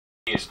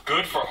is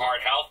good for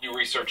heart health. New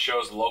research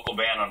shows the local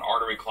ban on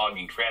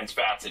artery-clogging trans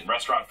fats in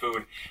restaurant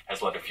food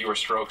has led to fewer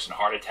strokes and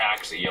heart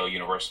attacks. A Yale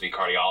University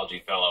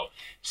cardiology fellow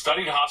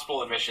studied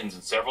hospital admissions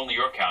in several New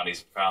York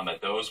counties and found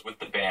that those with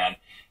the ban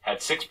had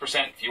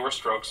 6% fewer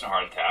strokes and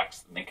heart attacks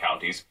than the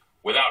counties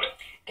without it.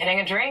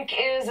 Getting a drink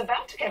is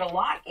about to get a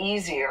lot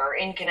easier.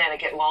 In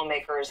Connecticut,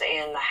 lawmakers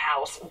in the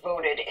House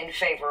voted in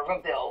favor of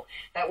a bill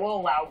that will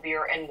allow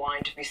beer and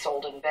wine to be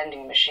sold in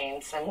vending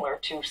machines similar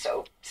to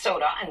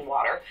soda and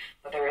water.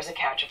 But there is a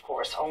catch, of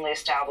course. Only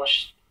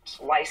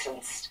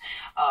licensed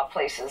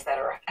places that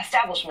are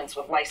establishments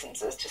with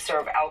licenses to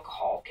serve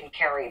alcohol can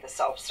carry the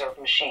self-serve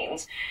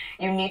machines.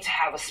 You need to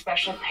have a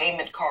special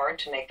payment card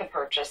to make the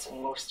purchase,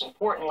 and most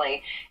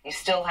importantly, you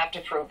still have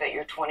to prove that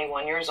you're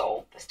 21 years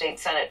old. The state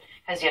Senate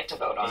has yet to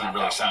vote on that. Doesn't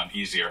really sound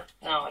easier.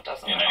 No, it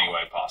doesn't in any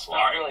way possible.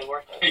 Not really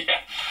worth it. Yeah.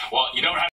 Well, you don't have